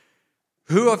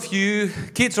Who of you,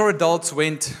 kids or adults,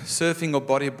 went surfing or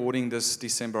bodyboarding this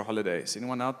December holidays?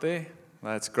 Anyone out there?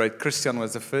 That's great. Christian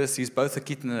was the first. He's both a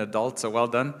kid and an adult, so well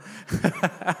done.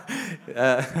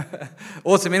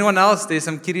 Awesome. Anyone else? There's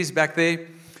some kiddies back there.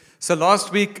 So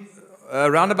last week,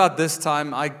 around about this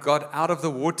time, I got out of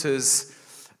the waters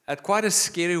at quite a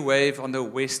scary wave on the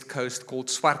west coast called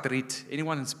Swartriet.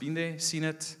 Anyone has been there, seen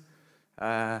it?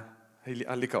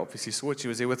 Alika obviously saw it. She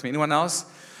was there with me. Anyone else?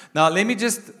 Now, let me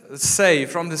just say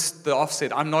from the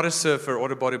offset, I'm not a surfer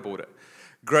or a bodyboarder.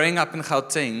 Growing up in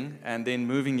Gauteng and then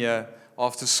moving here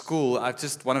after school,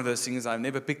 one of those things I've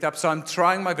never picked up. So I'm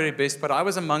trying my very best, but I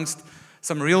was amongst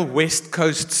some real West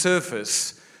Coast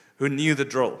surfers who knew the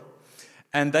drill.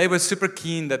 And they were super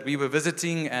keen that we were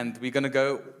visiting and we're going to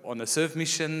go on a surf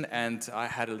mission, and I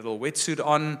had a little wetsuit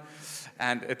on.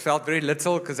 And it felt very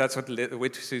little, because that's what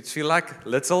wetsuits feel like,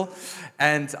 little.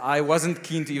 And I wasn't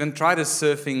keen to even try the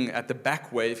surfing at the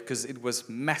back wave, because it was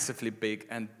massively big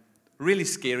and really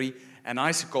scary and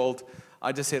icy cold.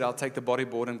 I just said, I'll take the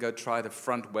bodyboard and go try the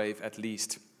front wave at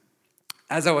least.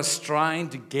 As I was trying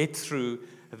to get through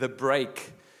the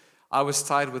break, I was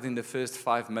tired within the first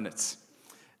 5 minutes.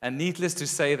 And needless to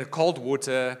say, the cold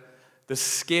water, the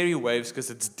scary waves, because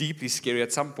it's deeply scary.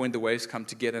 At some point, the waves come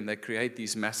together and they create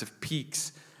these massive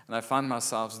peaks. And I find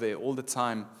myself there all the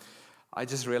time. I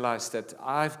just realized that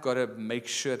I've got to make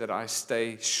sure that I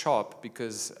stay sharp,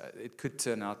 because it could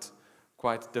turn out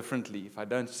quite differently if I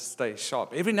don't stay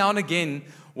sharp. Every now and again,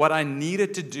 what I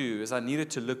needed to do is I needed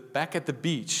to look back at the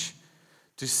beach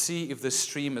to see if the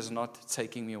stream is not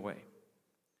taking me away.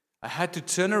 I had to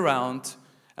turn around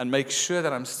and make sure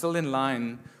that I'm still in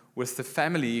line with the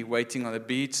family waiting on the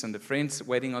beach and the friends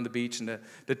waiting on the beach and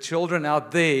the children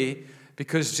out there,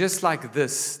 because just like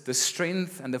this, the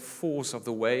strength and the force of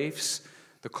the waves,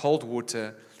 the cold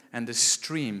water, and the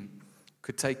stream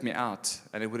could take me out,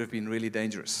 and it would have been really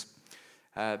dangerous.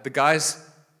 The guys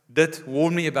did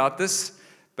warn me about this,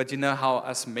 but you know how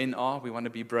us men are. We want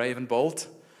to be brave and bold.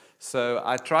 So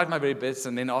I tried my very best,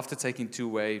 and then after taking 2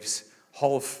 waves,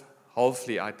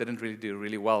 hopefully I didn't really do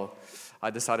really well. I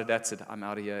decided, that's it, I'm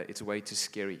out of here, it's way too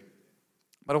scary.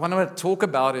 But what I want to talk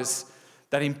about is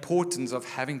that importance of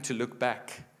having to look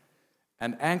back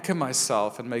and anchor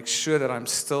myself and make sure that I'm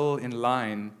still in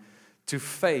line to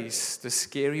face the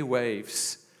scary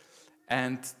waves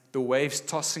and the waves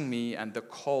tossing me and the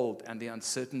cold and the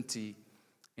uncertainty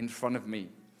in front of me.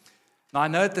 Now, I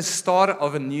know at the start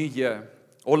of a new year,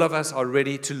 all of us are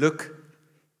ready to look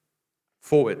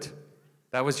forward.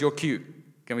 That was your cue.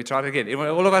 Can we try it again?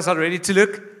 All of us are ready to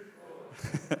look?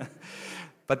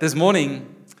 But this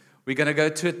morning, we're going to go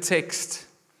to a text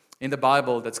in the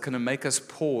Bible that's going to make us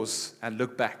pause and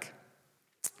look back.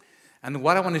 And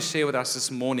what I want to share with us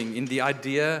this morning in the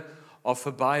idea of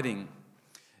abiding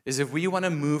is, if we want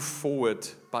to move forward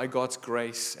by God's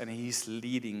grace and His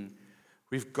leading,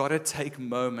 we've got to take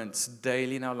moments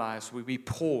daily in our lives where we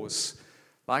pause,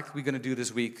 like we're going to do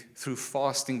this week through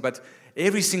fasting, but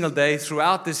every single day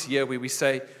throughout this year, where we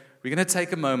say, we're going to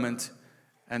take a moment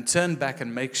and turn back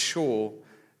and make sure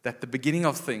that the beginning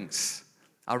of things,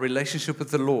 our relationship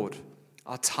with the Lord,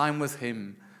 our time with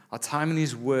Him, our time in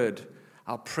His Word,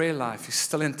 our prayer life is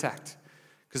still intact.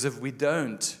 Because if we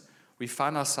don't, we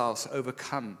find ourselves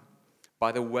overcome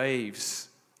by the waves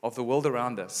of the world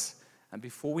around us. And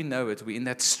before we know it, we're in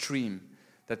that stream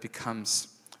that becomes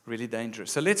really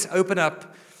dangerous. So let's open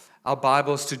up our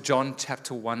Bibles to John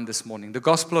chapter 1 this morning. The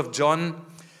Gospel of John.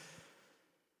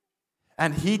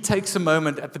 And he takes a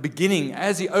moment at the beginning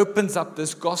as he opens up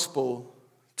this Gospel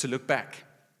to look back.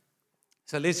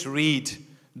 So let's read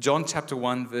John chapter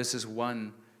 1 verses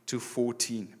 1 to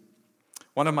 14.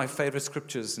 One of my favorite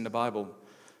scriptures in the Bible.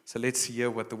 So let's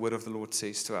hear what the word of the Lord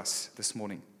says to us this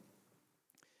morning.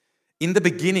 In the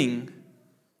beginning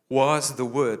was the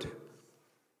Word,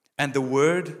 and the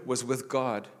Word was with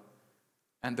God,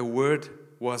 and the Word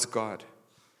was God.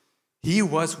 He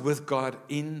was with God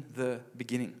in the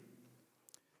beginning.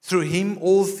 Through Him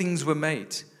all things were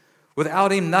made.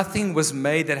 Without Him nothing was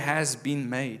made that has been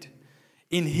made.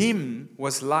 In Him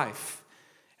was life,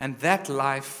 and that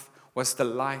life was the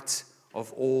light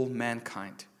of all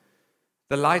mankind.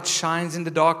 The light shines in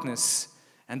the darkness,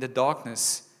 and the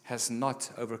darkness has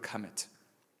not overcome it.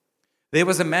 There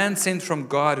was a man sent from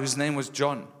God whose name was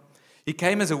John. He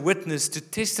came as a witness to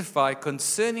testify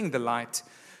concerning the light,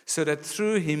 so that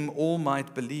through him all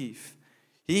might believe.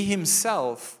 He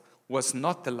himself was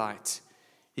not the light.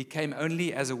 He came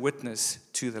only as a witness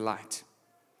to the light.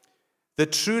 The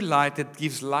true light that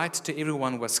gives light to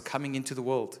everyone was coming into the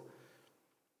world.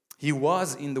 He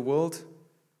was in the world,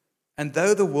 and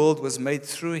though the world was made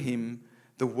through him,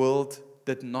 the world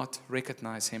did not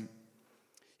recognize him.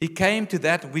 He came to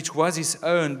that which was his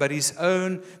own, but his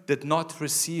own did not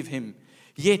receive him.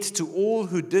 Yet to all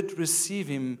who did receive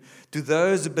him, to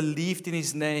those who believed in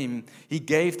his name, he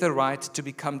gave the right to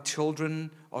become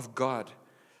children of God.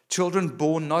 Children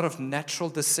born not of natural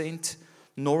descent,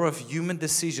 nor of human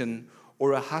decision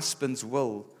or a husband's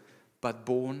will, but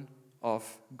born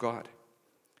of God.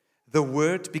 The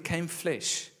Word became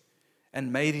flesh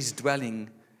and made his dwelling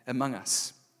among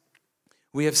us.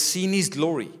 We have seen his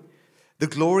glory, the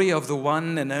glory of the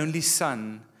one and only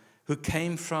Son who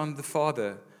came from the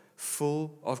Father,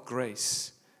 full of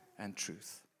grace and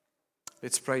truth.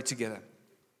 Let's pray together.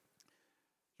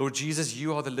 Lord Jesus,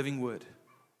 you are the living Word,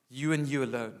 you and you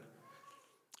alone.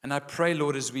 And I pray,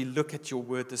 Lord, as we look at your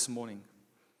Word this morning,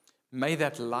 may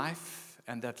that life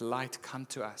and that light come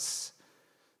to us.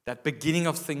 That beginning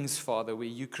of things, Father, where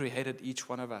you created each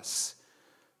one of us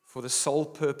for the sole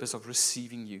purpose of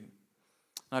receiving you.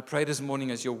 And I pray this morning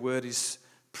as your word is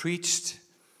preached,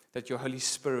 that your Holy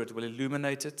Spirit will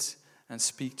illuminate it and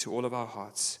speak to all of our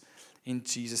hearts. In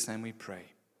Jesus' name we pray.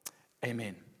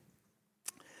 Amen.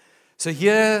 So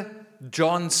here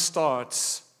John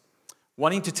starts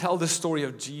wanting to tell the story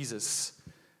of Jesus,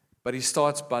 but he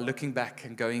starts by looking back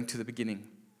and going to the beginning.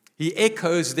 He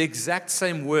echoes the exact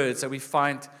same words that we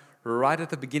find right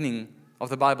at the beginning of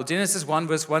the Bible. Genesis 1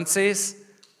 verse 1 says,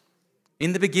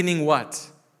 in the beginning what?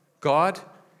 God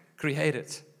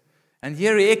created. And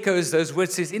here he echoes those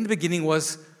words, says, in the beginning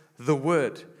was the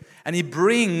Word. And he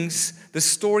brings the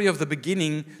story of the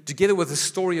beginning together with the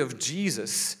story of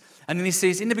Jesus. And then he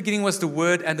says, in the beginning was the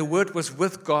Word, and the Word was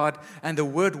with God, and the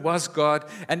Word was God,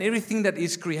 and everything that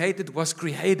is created was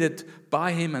created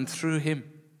by him and through him.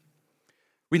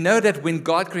 We know that when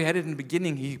God created in the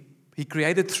beginning, He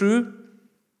created through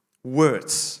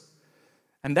words.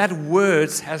 And that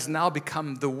words has now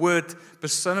become the Word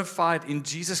personified in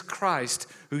Jesus Christ,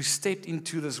 who stepped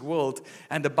into this world.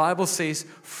 And the Bible says,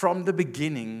 from the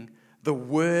beginning, the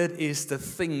Word is the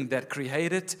thing that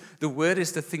created. The Word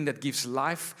is the thing that gives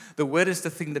life. The Word is the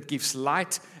thing that gives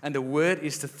light. And the Word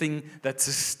is the thing that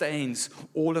sustains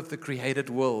all of the created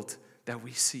world that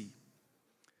we see.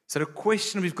 So the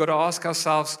question we've got to ask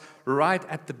ourselves right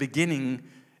at the beginning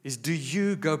is, do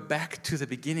you go back to the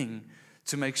beginning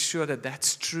to make sure that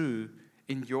that's true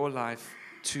in your life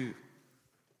too?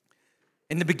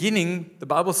 In the beginning, the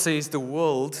Bible says the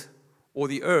world or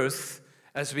the earth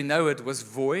as we know it was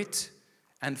void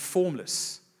and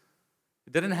formless.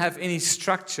 It didn't have any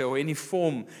structure or any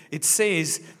form. It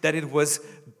says that it was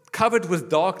covered with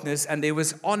darkness, and there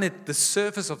was on it the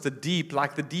surface of the deep,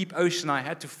 like the deep ocean I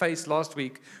had to face last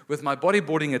week with my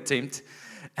bodyboarding attempt,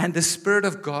 and the Spirit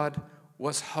of God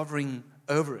was hovering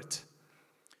over it.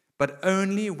 But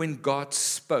only when God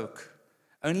spoke,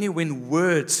 only when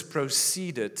words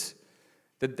proceeded,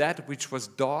 did that which was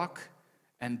dark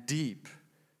and deep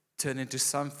turn into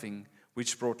something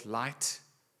which brought light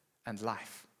and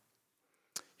life.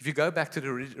 If you go back to the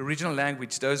original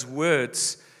language, those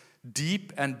words,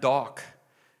 deep and dark,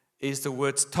 is the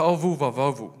words tohu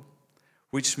vavohu,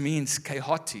 which means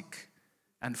chaotic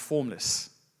and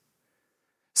formless.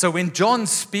 So when John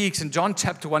speaks in John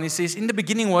chapter 1, he says, in the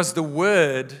beginning was the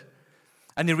Word,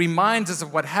 and he reminds us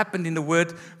of what happened in the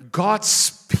Word. God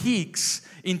speaks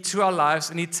into our lives,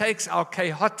 and he takes our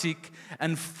chaotic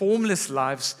and formless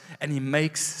lives, and he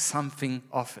makes something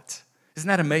of it. Isn't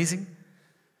that amazing?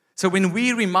 So when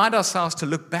we remind ourselves to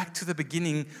look back to the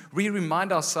beginning, we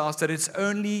remind ourselves that it's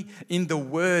only in the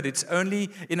Word, it's only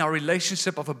in our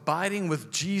relationship of abiding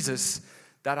with Jesus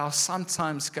that our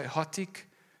sometimes chaotic,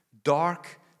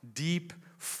 dark, deep,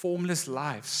 formless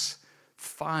lives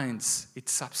finds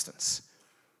its substance.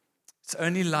 It's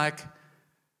only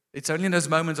in those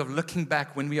moments of looking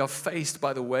back when we are faced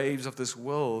by the waves of this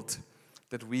world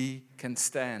that we can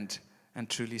stand and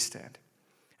truly stand.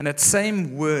 And that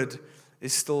same Word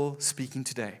is still speaking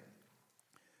today.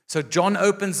 So John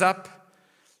opens up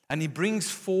and he brings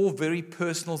 4 very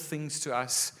personal things to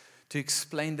us to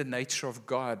explain the nature of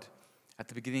God at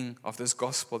the beginning of this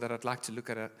gospel that I'd like to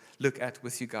look at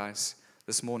with you guys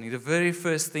this morning. The very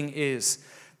first thing is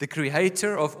the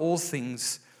Creator of all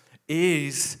things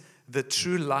is the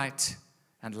true light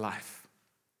and life.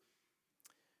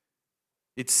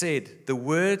 It said, the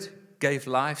Word gave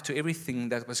life to everything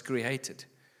that was created.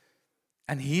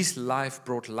 And his life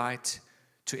brought light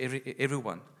to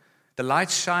everyone. The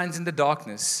light shines in the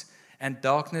darkness, and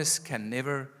darkness can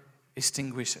never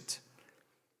extinguish it.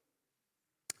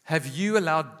 Have you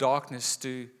allowed darkness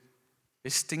to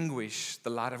extinguish the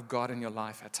light of God in your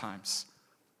life at times?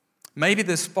 Maybe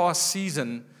this past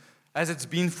season, as it's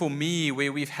been for me,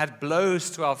 where we've had blows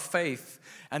to our faith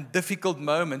and difficult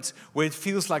moments where it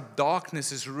feels like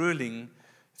darkness is ruling,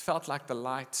 it it felt like the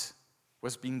light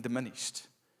was being diminished.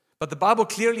 But the Bible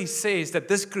clearly says that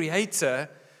this Creator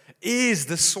is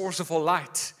the source of all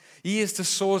light. He is the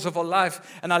source of all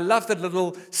life. And I love that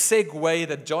little segue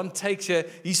that John takes here.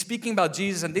 He's speaking about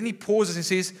Jesus, and then he pauses and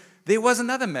says, there was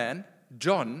another man,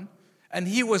 John, and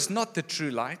he was not the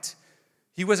true light.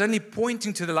 He was only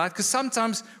pointing to the light, because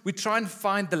sometimes we try and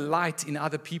find the light in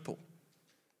other people.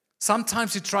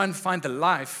 Sometimes we try and find the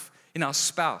life in our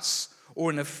spouse,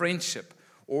 or in a friendship,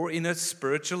 or in a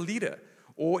spiritual leader,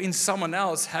 or in someone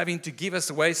else having to give us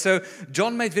away. So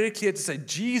John made very clear to say,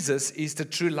 Jesus is the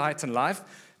true light and life.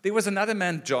 There was another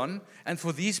man, John, and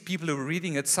for these people who were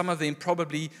reading it, some of them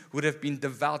probably would have been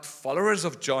devout followers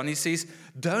of John. He says,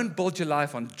 don't build your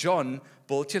life on John,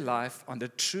 build your life on the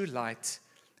true light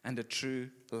and the true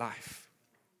life.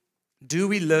 Do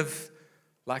we live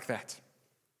like that?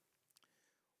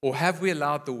 Or have we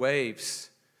allowed the waves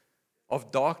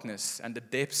of darkness and the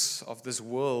depths of this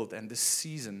world and this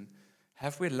season,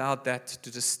 have we allowed that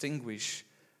to distinguish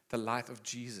the light of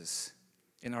Jesus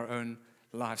in our own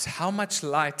lives? How much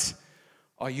light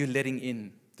are you letting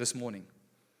in this morning?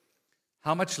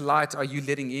 How much light are you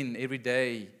letting in every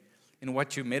day in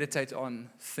what you meditate on,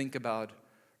 think about,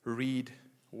 read,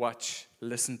 watch,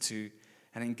 listen to,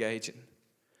 and engage in?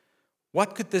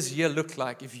 What could this year look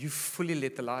like if you fully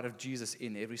let the light of Jesus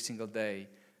in every single day,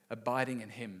 abiding in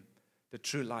Him, the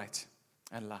true light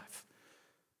and life?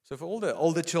 So for all the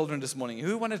older children this morning,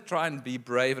 who want to try and be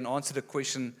brave and answer the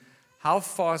question, how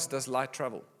fast does light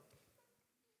travel?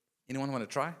 Anyone want to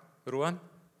try? Ruan?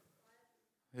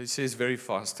 He says very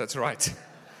fast. That's right.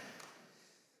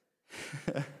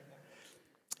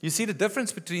 You see, the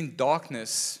difference between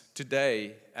darkness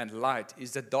today and light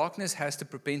is that darkness has the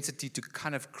propensity to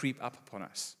kind of creep up upon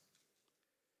us.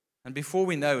 And before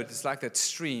we know it, it's like that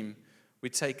stream we're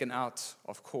taken out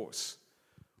of course.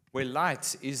 Where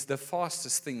light is the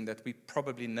fastest thing that we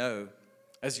probably know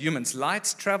as humans.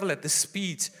 Lights travel at the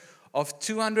speed of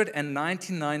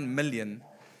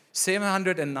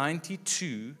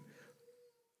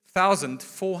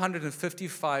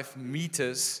 299,792,455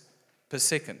 meters per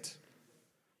second.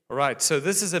 All right, so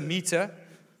this is a meter.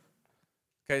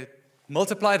 Okay,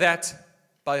 multiply that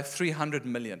by 300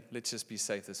 million. Let's just be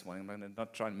safe this morning. I'm going to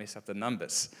not try and mess up the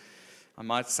numbers. I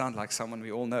might sound like someone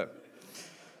we all know.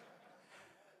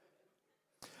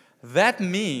 That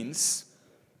means,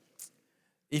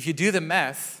 if you do the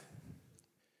math,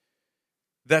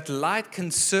 that light can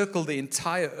circle the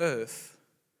entire earth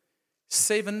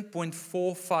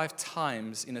 7.45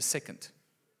 times in a second.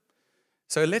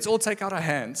 So let's all take out our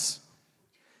hands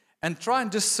and try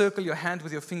and just circle your hand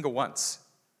with your finger once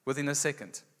within a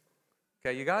second.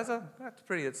 Okay, you guys that's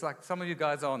pretty. It's like some of you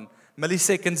guys are on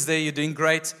milliseconds there. You're doing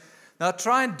great. Now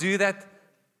try and do that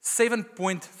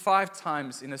 7.5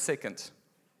 times in a second.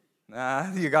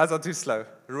 Nah, you guys are too slow.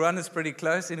 Ruan is pretty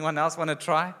close. Anyone else want to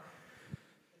try?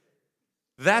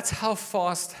 That's how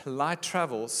fast light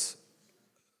travels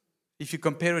if you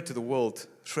compare it to the world,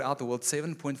 throughout the world,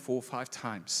 7.45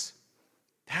 times.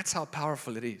 That's how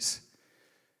powerful it is.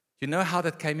 You know how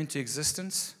that came into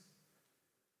existence?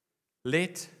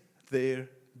 Let there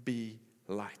be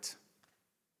light.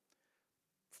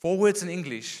 4 words in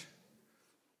English,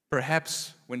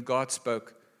 perhaps when God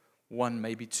spoke, 1,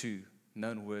 maybe 2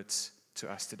 known words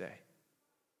to us today.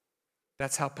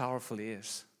 That's how powerful He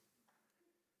is.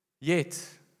 Yet,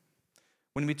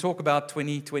 when we talk about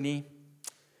 2020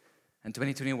 and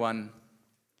 2021,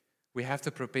 we have the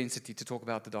propensity to talk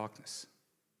about the darkness.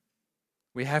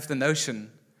 We have the notion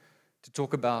to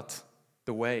talk about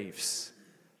the waves,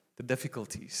 the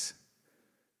difficulties,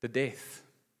 the death.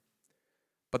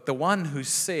 But the one who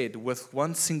said with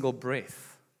one single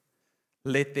breath,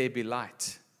 "Let there be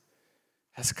light,"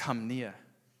 has come near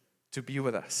to be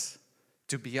with us,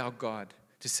 to be our God,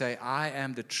 to say, "I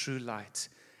am the true light,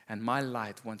 and my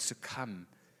light wants to come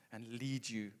and lead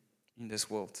you in this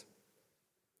world."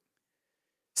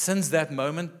 Since that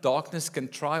moment, darkness can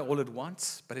try all it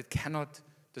wants, but it cannot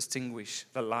distinguish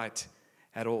the light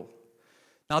at all.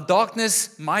 Now,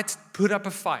 darkness might put up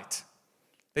a fight.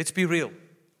 Let's be real.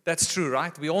 That's true,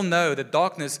 right? We all know that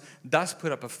darkness does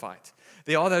put up a fight.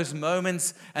 There are those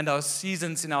moments and those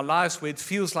seasons in our lives where it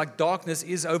feels like darkness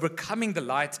is overcoming the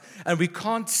light and we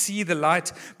can't see the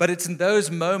light, but it's in those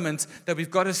moments that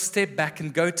we've got to step back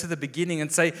and go to the beginning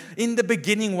and say, in the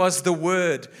beginning was the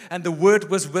Word, and the Word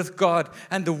was with God,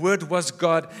 and the Word was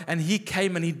God, and He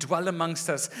came and He dwelt amongst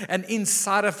us, and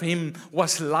inside of Him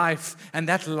was life, and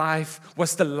that life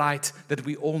was the light that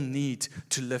we all need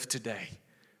to live today.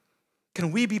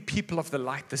 Can we be people of the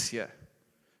light this year?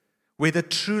 Where the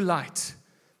true light,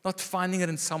 not finding it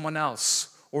in someone else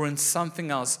or in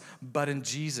something else, but in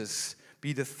Jesus,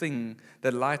 be the thing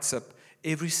that lights up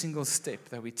every single step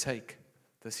that we take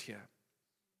this year.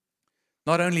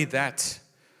 Not only that,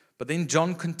 but then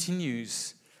John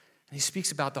continues and he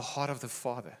speaks about the heart of the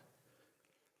Father.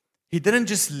 He didn't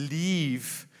just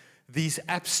leave these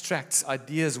abstract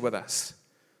ideas with us,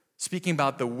 speaking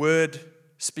about the Word,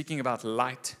 speaking about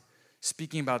light,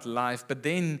 speaking about life, but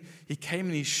then he came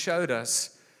and he showed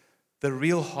us the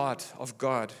real heart of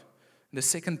God. And the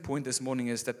second point this morning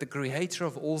is that the Creator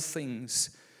of all things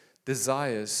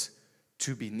desires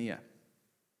to be near.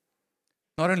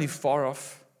 Not only far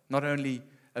off, not only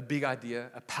a big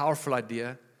idea, a powerful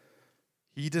idea,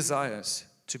 he desires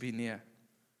to be near.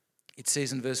 It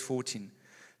says in verse 14,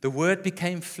 the Word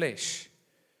became flesh,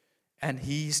 and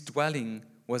his dwelling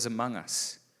was among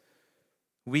us.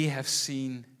 We have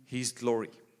seen his glory.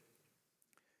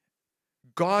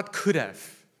 God could have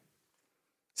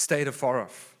stayed afar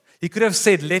off. He could have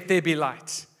said, let there be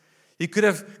light. He could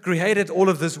have created all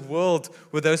of this world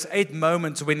with those 8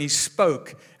 moments when he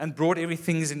spoke and brought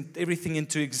everything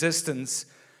into existence.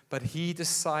 But he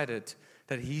decided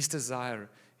that his desire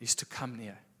is to come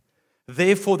near.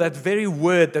 Therefore, that very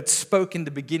word that spoke in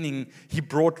the beginning, he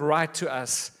brought right to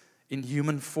us in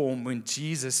human form when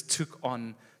Jesus took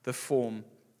on the form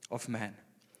of man.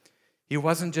 He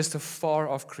wasn't just a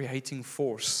far-off creating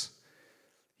force.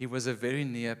 He was a very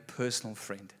near personal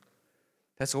friend.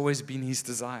 That's always been his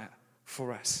desire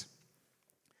for us.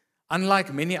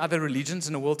 Unlike many other religions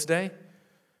in the world today,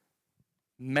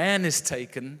 man is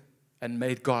taken and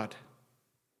made God.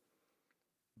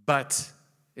 But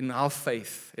in our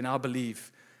faith, in our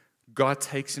belief, God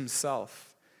takes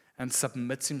himself and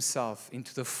submits himself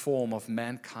into the form of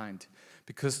mankind.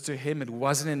 Because to him, it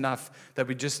wasn't enough that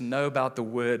we just know about the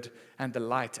Word and the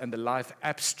light and the life,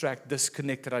 abstract,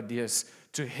 disconnected ideas.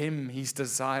 To him, his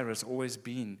desire has always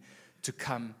been to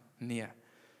come near.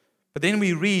 But then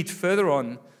we read further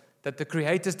on that the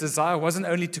Creator's desire wasn't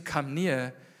only to come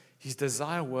near, his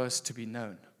desire was to be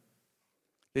known.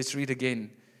 Let's read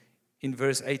again in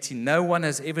verse 18. No one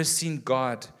has ever seen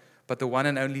God but the one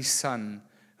and only Son,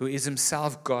 who is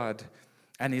himself God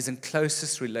and is in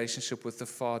closest relationship with the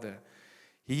Father.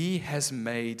 He has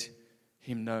made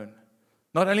him known.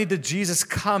 Not only did Jesus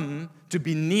come to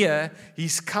be near,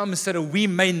 he's come so that we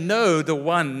may know the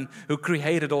one who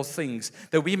created all things,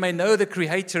 that we may know the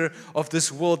creator of this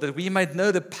world, that we might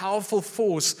know the powerful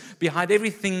force behind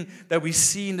everything that we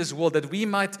see in this world, that we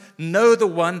might know the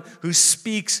one who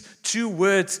speaks 2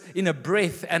 words in a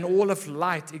breath and all of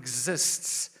light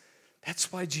exists.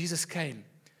 That's why Jesus came.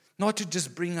 Not to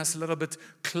just bring us a little bit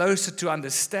closer to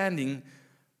understanding,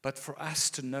 but for us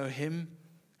to know him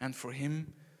and for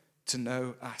him to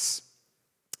know us.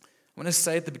 I want to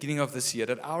say at the beginning of this year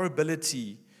that our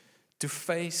ability to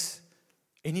face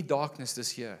any darkness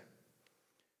this year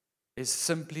is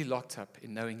simply locked up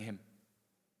in knowing him.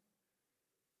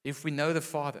 If we know the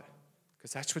Father,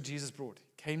 because that's what Jesus brought.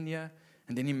 He came near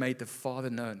and then he made the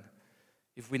Father known.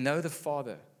 If we know the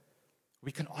Father,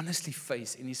 we can honestly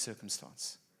face any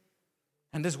circumstance.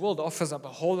 And this world offers up a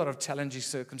whole lot of challenging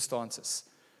circumstances.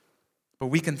 But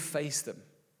we can face them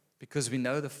because we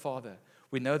know the Father.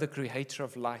 We know the creator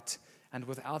of light. And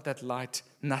without that light,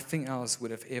 nothing else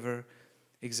would have ever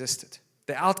existed.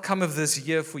 The outcome of this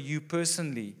year for you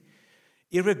personally,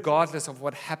 irregardless of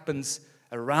what happens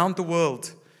around the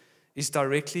world, is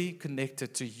directly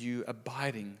connected to you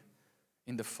abiding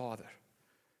in the Father.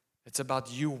 It's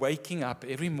about you waking up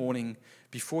every morning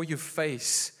before you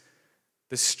face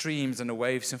the streams and the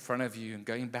waves in front of you and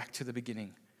going back to the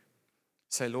beginning.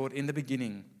 Say, Lord, in the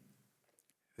beginning,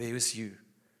 there was you.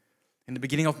 In the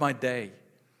beginning of my day,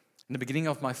 in the beginning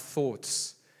of my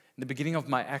thoughts, in the beginning of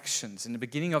my actions, in the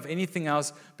beginning of anything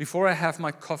else, before I have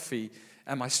my coffee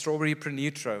and my strawberry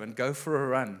Pronutro and go for a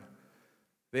run,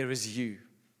 there is you.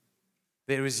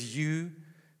 There is you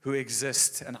who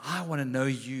exists, and I want to know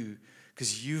you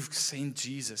because you've sent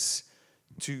Jesus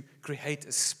to create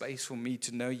a space for me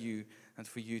to know you and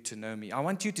for you to know me. I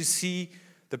want you to see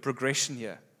the progression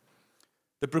here.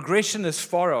 The progression is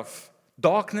far off,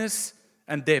 darkness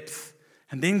and depth.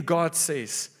 And then God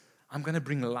says, I'm going to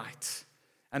bring light.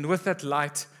 And with that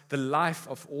light, the life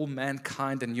of all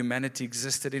mankind and humanity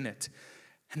existed in it.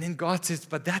 And then God says,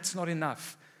 but that's not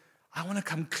enough. I want to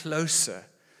come closer.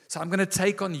 So I'm going to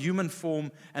take on human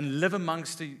form and live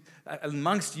amongst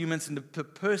humans in the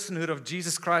personhood of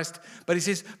Jesus Christ. But he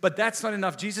says, but that's not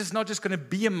enough. Jesus is not just going to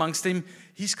be amongst them.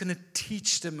 He's going to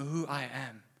teach them who I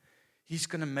am. He's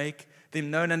going to make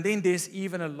them known. And then there's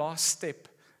even a last step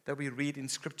that we read in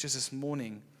scriptures this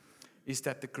morning, is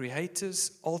that the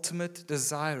Creator's ultimate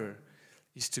desire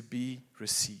is to be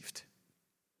received.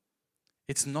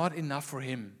 It's not enough for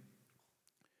him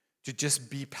to just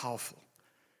be powerful.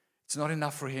 It's not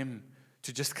enough for him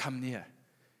to just come near.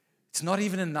 It's not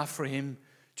even enough for him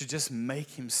to just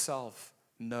make himself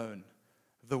known,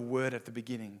 the word at the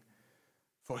beginning.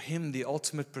 For him, the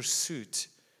ultimate pursuit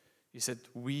is that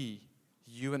we,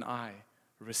 you and I,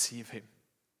 receive him.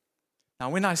 Now,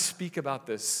 when I speak about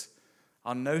this,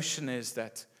 our notion is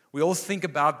that we all think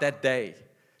about that day,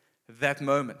 that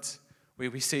moment,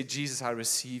 where we say, Jesus, I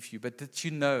receive you. But did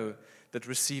you know that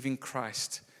receiving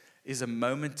Christ is a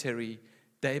momentary,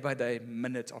 day-by-day,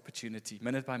 minute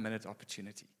by minute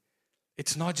opportunity?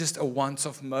 It's not just a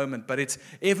once-off moment, but it's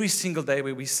every single day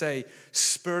where we say,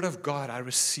 Spirit of God, I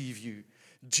receive you.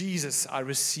 Jesus, I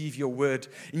receive your word.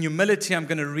 In humility, I'm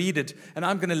going to read it, and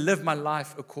I'm going to live my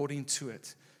life according to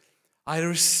it. I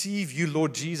receive you,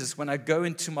 Lord Jesus, when I go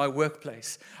into my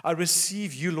workplace. I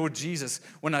receive you, Lord Jesus,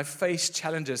 when I face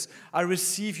challenges. I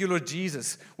receive you, Lord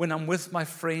Jesus, when I'm with my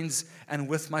friends and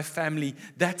with my family.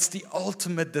 That's the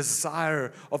ultimate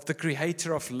desire of the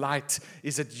Creator of light,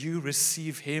 is that you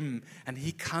receive him and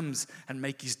he comes and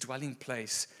make his dwelling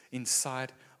place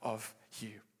inside of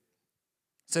you.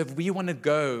 So if we want to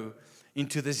go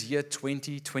into this year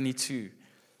 2022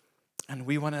 and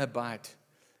we want to abide,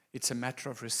 it's a matter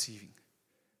of receiving.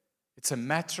 It's a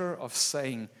matter of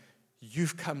saying,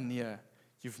 you've come near,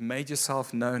 you've made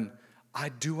yourself known. I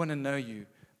do want to know you,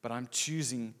 but I'm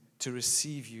choosing to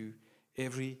receive you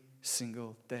every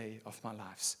single day of my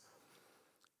lives.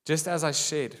 Just as I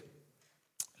shared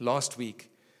last week,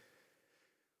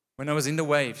 when I was in the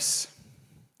waves,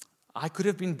 I could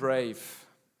have been brave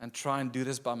and try and do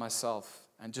this by myself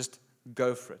and just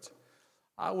go for it.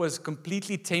 I was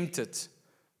completely tempted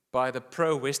by the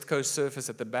pro West Coast surfers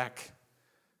at the back,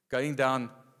 going down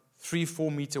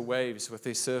 3-4 meter waves with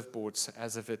their surfboards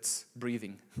as if it's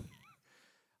breathing.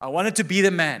 I wanted to be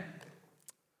the man.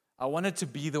 I wanted to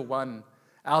be the one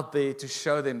out there to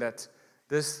show them that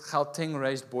this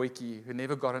Gauteng-raised boykie who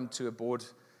never got onto a board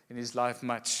in his life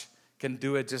much can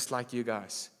do it just like you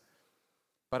guys.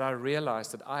 But I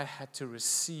realized that I had to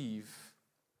receive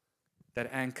that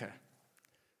anchor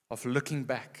of looking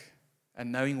back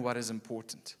and knowing what is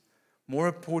important. More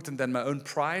important than my own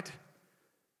pride,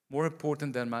 more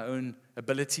important than my own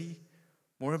ability,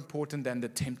 more important than the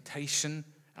temptation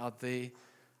out there.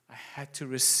 I had to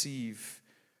receive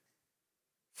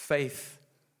faith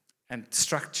and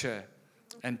structure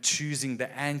and choosing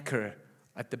the anchor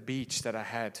at the beach that I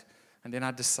had. And then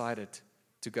I decided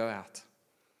to go out.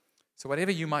 So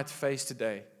whatever you might face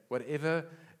today, whatever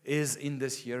is in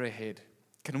this year ahead,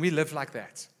 can we live like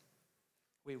that?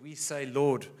 Where we say,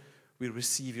 Lord, we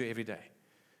receive you every day.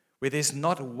 Where there's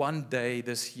not one day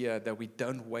this year that we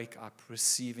don't wake up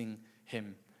receiving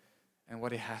him and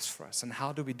what he has for us. And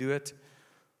how do we do it?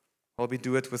 Well, we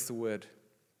do it with the word.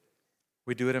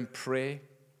 We do it in prayer.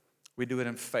 We do it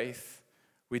in faith.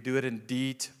 We do it in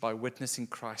deed by witnessing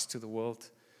Christ to the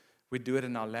world. We do it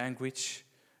in our language.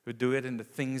 We do it in the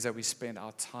things that we spend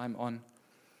our time on.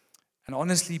 And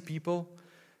honestly, people,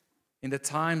 in the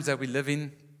times that we live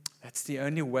in, that's the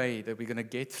only way that we're going to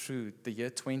get through the year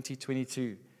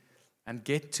 2022 and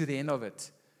get to the end of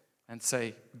it and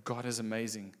say, God is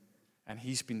amazing and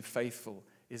he's been faithful,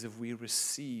 is if we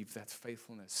receive that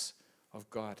faithfulness of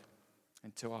God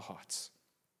into our hearts.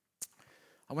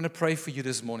 I want to pray for you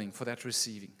this morning for that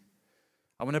receiving.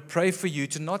 I want to pray for you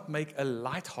to not make a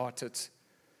lighthearted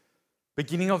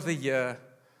beginning of the year.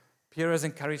 Pierre has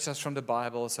encouraged us from the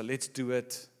Bible, so let's do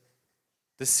it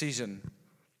decision.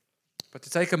 But to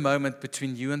take a moment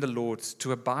between you and the Lord,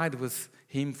 to abide with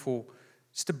him for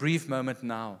just a brief moment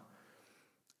now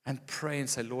and pray and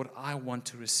say, Lord, I want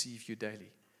to receive you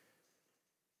daily.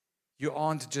 You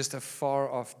aren't just a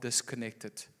far-off,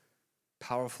 disconnected,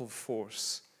 powerful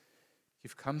force.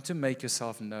 You've come to make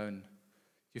yourself known.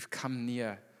 You've come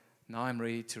near. Now I'm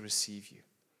ready to receive you.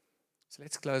 So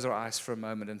let's close our eyes for a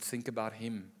moment and think about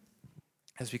him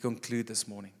as we conclude this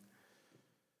morning.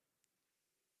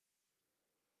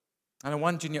 And I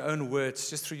want you in your own words,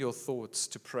 just through your thoughts,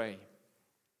 to pray.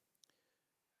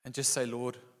 And just say,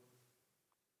 Lord,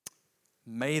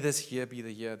 may this year be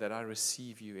the year that I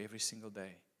receive you every single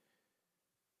day.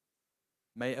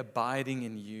 May abiding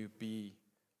in you be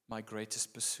my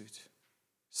greatest pursuit.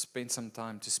 Spend some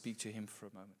time to speak to him for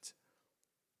a moment.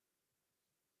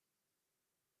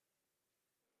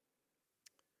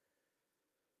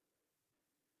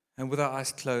 And with our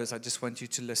eyes closed, I just want you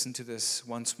to listen to this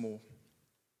once more.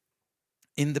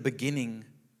 In the beginning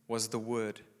was the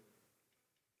Word,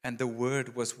 and the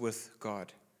Word was with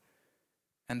God,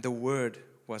 and the Word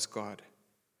was God.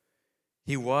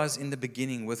 He was in the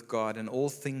beginning with God, and all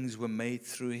things were made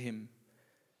through him.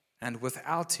 And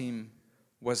without him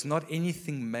was not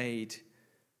anything made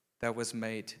that was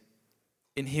made.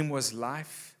 In him was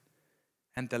life,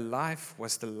 and the life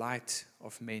was the light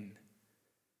of men.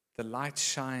 The light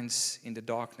shines in the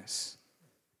darkness,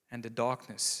 and the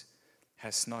darkness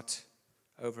has not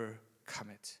overcome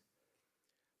it.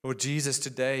 Lord Jesus,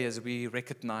 today as we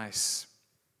recognize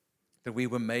that we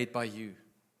were made by you,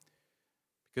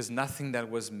 because nothing that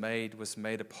was made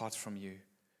apart from you.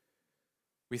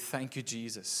 We thank you,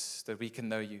 Jesus, that we can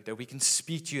know you, that we can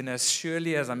speak to you, and as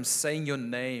surely as I'm saying your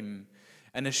name,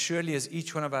 and as surely as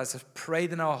each one of us have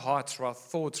prayed in our hearts or our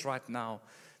thoughts right now,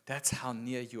 that's how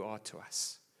near you are to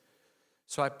us.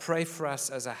 So I pray for us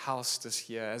as a house this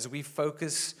year, as we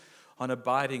focus on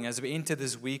abiding, as we enter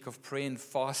this week of prayer and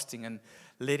fasting and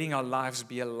letting our lives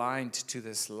be aligned to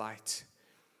this light.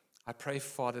 I pray,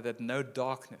 Father, that no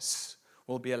darkness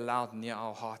will be allowed near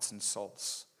our hearts and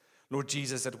souls. Lord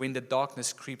Jesus, that when the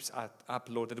darkness creeps up,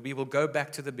 Lord, that we will go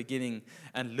back to the beginning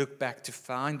and look back to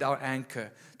find our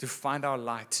anchor, to find our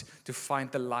light, to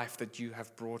find the life that you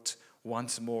have brought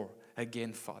once more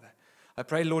again, Father. I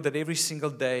pray, Lord, that every single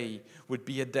day would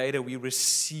be a day that we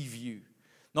receive you.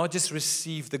 Not just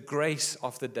receive the grace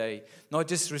of the day, not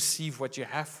just receive what you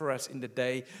have for us in the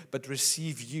day, but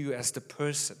receive you as the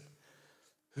person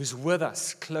who's with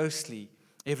us closely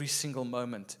every single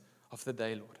moment of the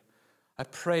day, Lord. I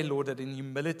pray, Lord, that in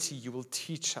humility you will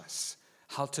teach us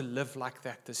how to live like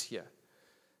that this year.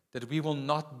 That we will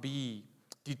not be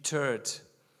deterred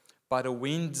by the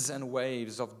winds and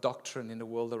waves of doctrine in the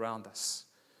world around us,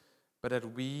 but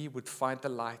that we would find the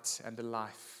light and the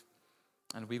life,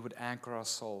 and we would anchor our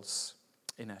souls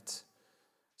in it.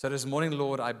 So this morning,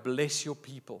 Lord, I bless your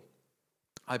people.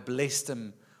 I bless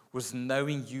them with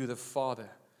knowing you, the Father.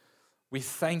 We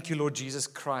thank you, Lord Jesus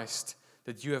Christ,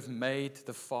 that you have made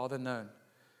the Father known.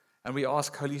 And we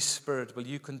ask, Holy Spirit, will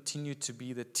you continue to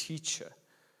be the teacher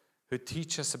who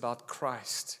teaches about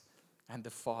Christ and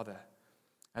the Father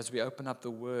as we open up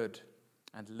the Word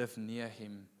and live near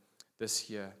him this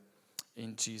year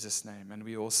in Jesus' name. And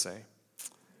we all say,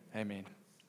 amen.